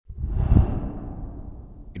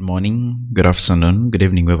Good morning, good afternoon, good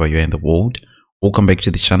evening, wherever you are in the world. Welcome back to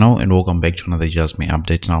the channel and welcome back to another Jasmy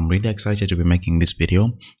update. Now I'm really excited to be making this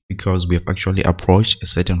video because we have actually approached a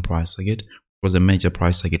certain price target. It was a major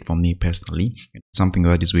price target for me personally. It's something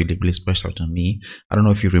that is really special to me. I don't know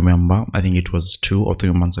if you remember, I think it was 2 or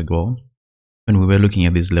 3 months ago when we were looking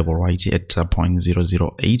at this level right here at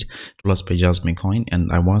 $0.008 per Jasmy coin,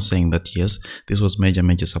 and I was saying that yes, this was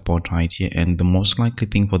major support right here, and the most likely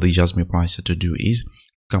thing for the Jasmy price to do is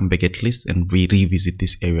come back at least and revisit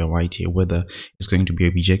this area right here, whether it's going to be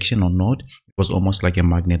a rejection or not. It was almost like a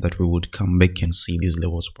magnet that we would come back and see these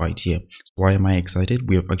levels right here. So why am I excited?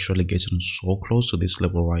 We have actually gotten so close to this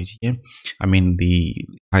level right here. I mean, the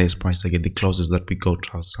highest price target, the closest that we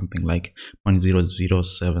got was something like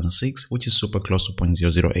 0.0076, which is super close to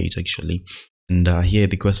 0.008 actually. And here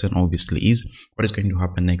the question obviously is, what is going to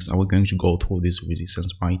happen next? Are we going to go through this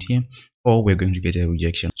resistance right here, or we're going to get a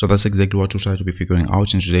rejection? So that's exactly what we'll try to be figuring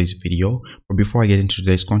out in today's video. But before I get into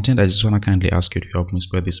today's content, I just want to kindly ask you to help me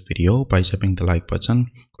spread this video by tapping the like button,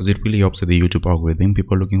 because it really helps with the YouTube algorithm.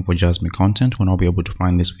 People looking for Jasmy content will now be able to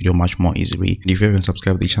find this video much more easily. And if you haven't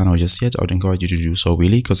subscribed to the channel just yet, I would encourage you to do so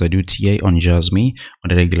really, because I do TA on Jasmy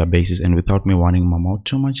on a regular basis, and without me running my mouth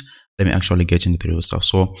too much, let me actually get into the real stuff.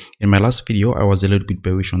 So in my last video, I was a little bit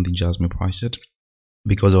bearish on the Jasmy price set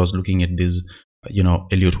because I was looking at this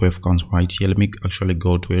Elliott wave count right here. Let me actually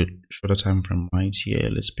go to a shorter time frame right here.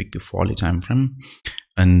 Let's pick the 4-hourly time frame,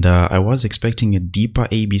 and I was expecting a deeper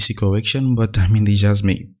ABC correction, but I mean the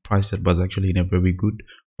Jasmy price set was actually in a very good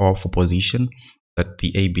powerful position. That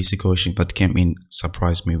the ABC correction that came in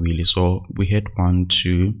surprised me really. So we had 1,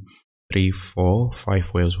 2, 3, 4,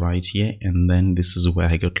 5 waves right here, and then this is where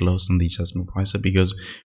I got lost in the Jasmy price because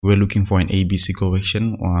we were looking for an ABC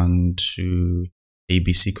correction. 1, 2,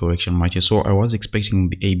 ABC correction right here. So I was expecting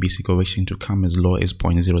the ABC correction to come as low as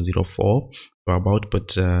 0.004 or about,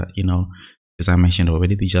 but as I mentioned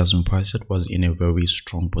already, the Jasmy price set was in a very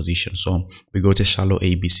strong position. So we got a shallow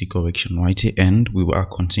ABC correction right here, and we are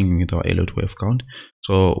continuing with our Elliott wave count.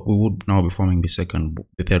 So we would now be forming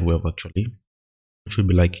the third wave actually, which would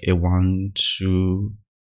be like a 1, 2,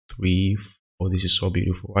 3, 4. This is so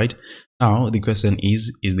beautiful. Right now the question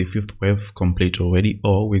is the fifth wave complete already,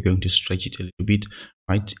 or we're going to stretch it a little bit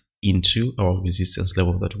right into our resistance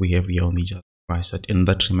level that we have here on the Jasmy price set, and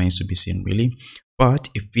that remains to be seen really. But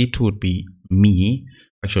if it would be me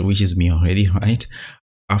actually, which is me already, right,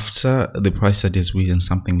 after the price set is within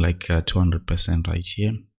something like 200% right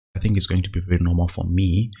here, I think it's going to be very normal for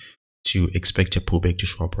me to expect a pullback to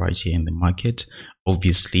show up right here in the market.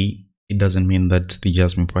 Obviously, it doesn't mean that the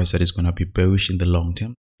Jasmy price set is going to be bearish in the long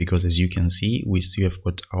term, because as you can see, we still have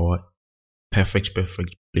got our perfect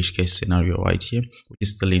bullish case scenario right here, which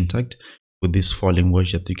is still intact with this falling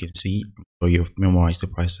wedge that you can see. So you've memorized the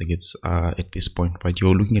price targets at this point, right?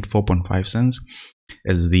 You're looking at 4.5 cents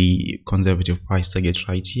as the conservative price target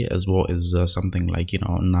right here, as well as something like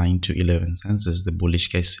 9 to 11 cents as the bullish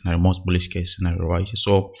case scenario, most bullish case scenario right here.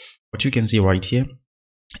 So what you can see right here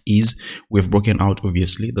is we've broken out.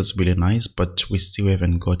 Obviously that's really nice, but we still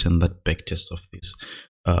haven't gotten that back test of this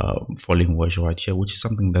falling wedge right here, which is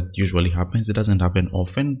something that usually happens. It doesn't happen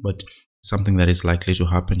often, but something that is likely to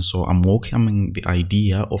happen. So I'm welcoming the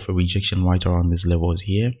idea of a rejection right around these levels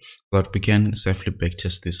here, so that we can safely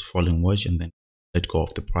backtest this falling wedge and then let go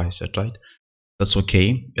of the price set, right? That's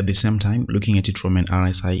okay. At the same time, looking at it from an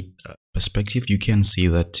RSI perspective, you can see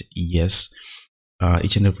that yes,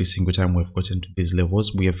 each and every single time we've gotten to these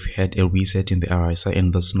levels, we have had a reset in the RSI,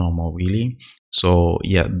 and that's normal really. So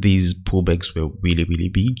yeah, these pullbacks were really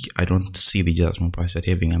big. I don't see the Jasmy price set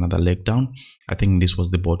having another leg down. I think this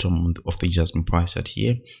was the bottom of the Jasmy price set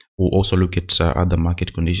here. We'll also look at other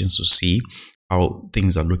market conditions to see how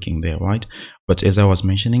things are looking there, right? But as I was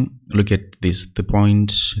mentioning, look at this,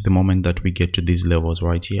 the moment that we get to these levels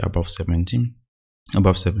right here above 70,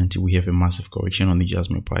 we have a massive correction on the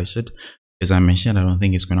Jasmy price set. As I mentioned, I don't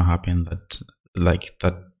think it's going to happen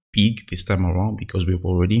that big this time around, because we've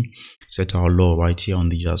already set our low right here on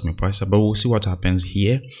the Jasmy price set. But we'll see what happens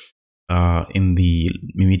here in the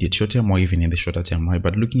immediate short term, or even in the shorter term, right?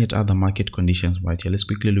 But looking at other market conditions right here, let's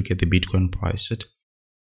quickly look at the Bitcoin price set.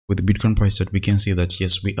 With the Bitcoin price set, we can see that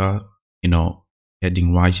yes, we are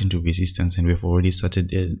heading right into resistance, and we've already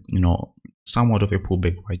started somewhat of a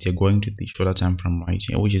pullback right here, going to the shorter time frame right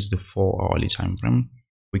here, which is the 4-hourly time frame.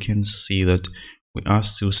 We can see that we are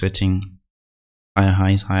still setting higher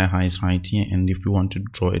highs right here, and if you want to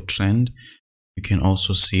draw a trend, you can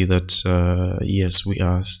also see that yes, we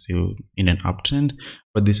are still in an uptrend,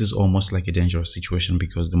 but this is almost like a dangerous situation,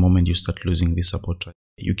 because the moment you start losing this support,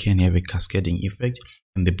 you can have a cascading effect,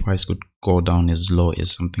 and the price could go down as low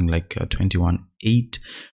as something like 21.8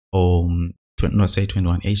 or let's say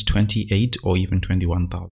 21H, 28 or even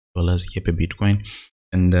 $21,000 here per Bitcoin.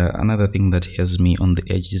 And another thing that has me on the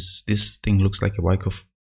edge is this thing looks like a Wyckoff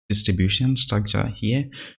distribution structure here,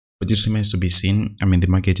 but it remains to be seen. I mean, the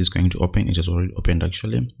market is going to open. It has already opened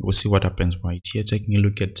actually. We'll see what happens right here. Taking a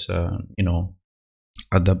look at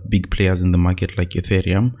other big players in the market like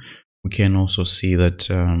Ethereum, we can also see that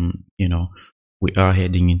we are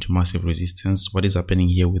heading into massive resistance. What is happening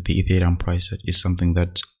here with the Ethereum price is something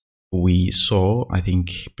that we saw, I think,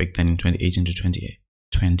 back then in 2018 to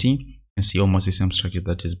 2020, and see almost the same structure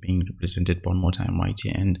that is being represented one more time right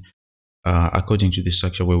here. And according to the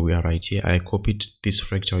structure where we are right here, I copied this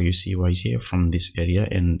fractal you see right here from this area,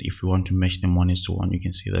 and if you want to match them 1:1, you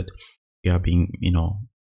can see that we are being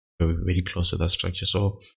very, very close to that structure.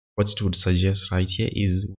 So what it would suggest right here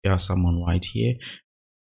is we are someone right here.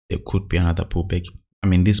 There could be another pullback. I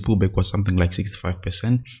mean, this pullback was something like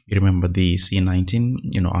 65%. You remember the C19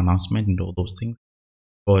 announcement and all those things.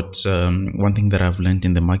 But one thing that I've learned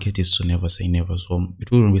in the market is to never say never. So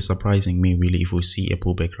it wouldn't be surprising me really if we see a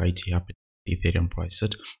pullback right here happening on the Ethereum price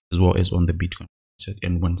set as well as on the Bitcoin price set.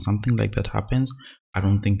 And when something like that happens, I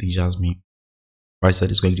don't think the Jasmy price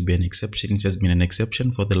set is going to be an exception. It has been an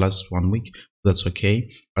exception for the last 1 week. That's okay.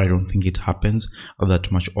 But I don't think it happens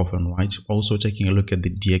that much often, right? Also, taking a look at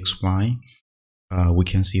the DXY, we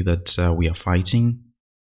can see that we are fighting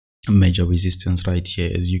a major resistance right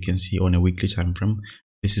here, as you can see on a weekly time frame.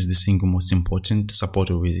 This is the single most important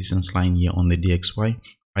support or resistance line here on the DXY.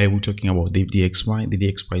 Why are we talking about the DXY? The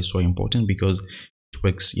DXY is so important because it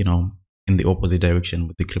works, in the opposite direction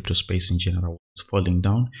with the crypto space in general. It's falling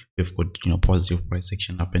down. We've got, positive price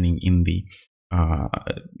action happening in the,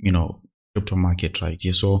 crypto market right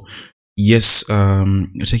here. So yes,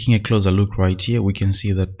 taking a closer look right here, we can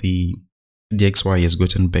see that the DXY has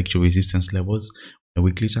gotten back to resistance levels on a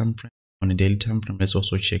weekly time frame, on a daily time frame. Let's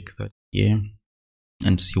also check that here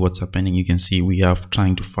and see what's happening. You can see we are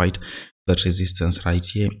trying to fight that resistance right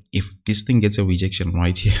here. If this thing gets a rejection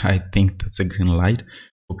right here, I think that's a green light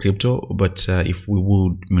for crypto. But if we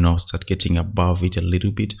would start getting above it a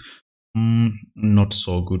little bit, not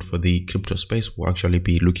so good for the crypto space. We'll actually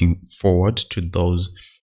be looking forward to those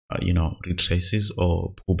retraces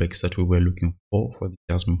or pullbacks that we were looking for the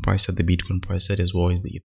Jasmy price set, the Bitcoin price set, as well as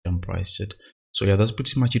the Ethereum price set. So yeah, that's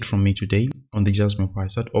pretty much it from me today on the Jasmy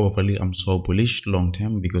price set. Overall, I'm so bullish long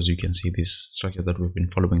term because you can see this structure that we've been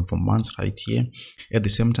following for months right here. At the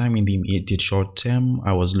same time, in the immediate short term,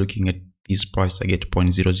 I was looking at this price target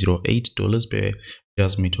 $0.008 per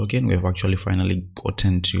Jasmy token. We have actually finally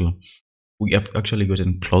gotten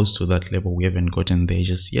close to that level. We haven't gotten there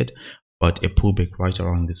just yet, but a pullback right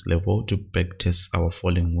around this level to backtest our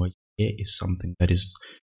falling wedge here is something that is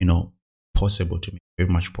possible to me, very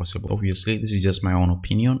much possible. Obviously, this is just my own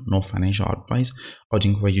opinion, no financial advice. I would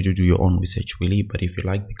encourage you to do your own research really, but if you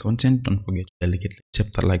like the content, don't forget to delicately tap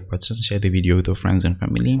that like button, share the video with your friends and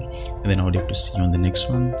family, and then I would love to see you on the next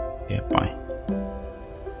one. Yeah, bye.